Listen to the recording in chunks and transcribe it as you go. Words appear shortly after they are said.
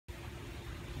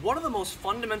One of the most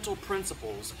fundamental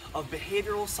principles of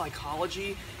behavioral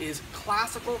psychology is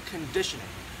classical conditioning,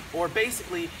 or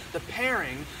basically the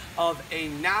pairing of a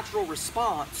natural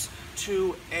response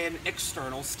to an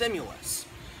external stimulus.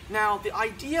 Now, the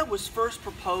idea was first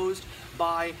proposed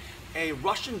by a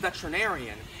Russian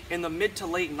veterinarian in the mid to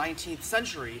late 19th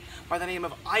century by the name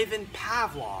of Ivan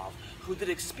Pavlov, who did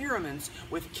experiments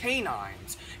with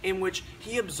canines in which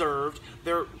he observed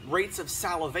their rates of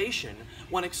salivation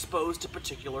when exposed to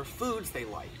particular foods they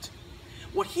liked.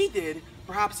 What he did,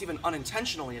 perhaps even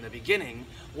unintentionally in the beginning,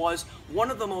 was one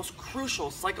of the most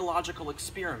crucial psychological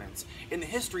experiments in the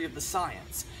history of the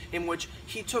science, in which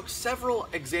he took several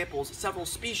examples, several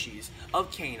species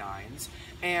of canines,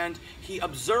 and he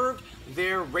observed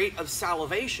their rate of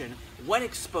salivation when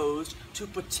exposed to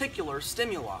particular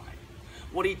stimuli.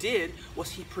 What he did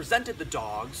was he presented the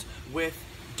dogs with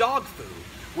dog food,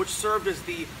 which served as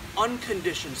the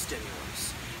unconditioned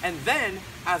stimulus. And then,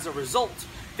 as a result,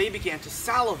 they began to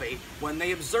salivate when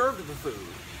they observed the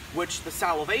food, which the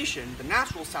salivation, the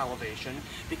natural salivation,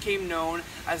 became known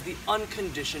as the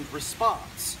unconditioned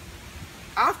response.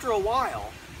 After a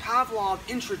while, Pavlov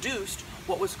introduced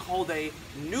what was called a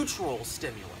neutral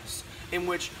stimulus, in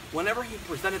which whenever he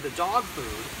presented the dog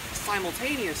food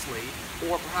simultaneously,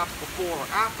 or perhaps before or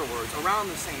afterwards, around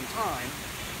the same time,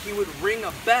 he would ring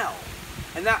a bell,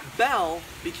 and that bell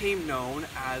became known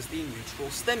as the neutral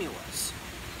stimulus.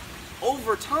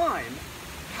 Over time,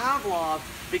 Pavlov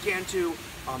began to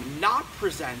not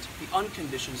present the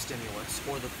unconditioned stimulus,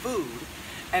 or the food,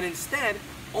 and instead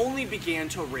only began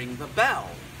to ring the bell.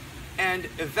 And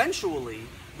eventually,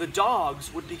 the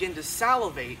dogs would begin to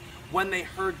salivate when they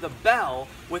heard the bell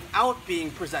without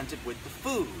being presented with the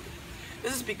food.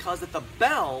 This is because that the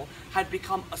bell had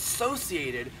become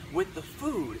associated with the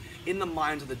food in the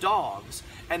minds of the dogs,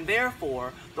 and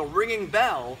therefore the ringing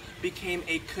bell became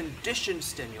a conditioned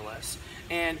stimulus,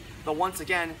 and the once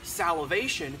again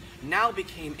salivation now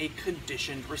became a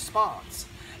conditioned response.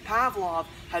 Pavlov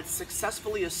had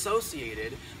successfully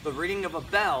associated the ringing of a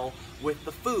bell with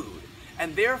the food,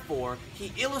 and therefore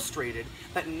he illustrated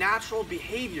that natural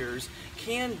behaviors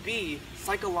can be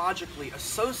psychologically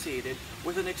associated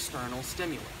with an external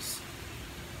stimulus.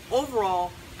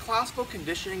 Overall, classical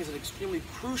conditioning is an extremely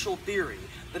crucial theory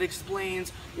that explains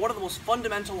one of the most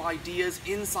fundamental ideas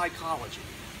in psychology,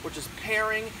 which is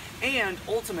pairing and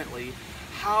ultimately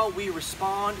how we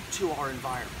respond to our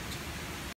environment.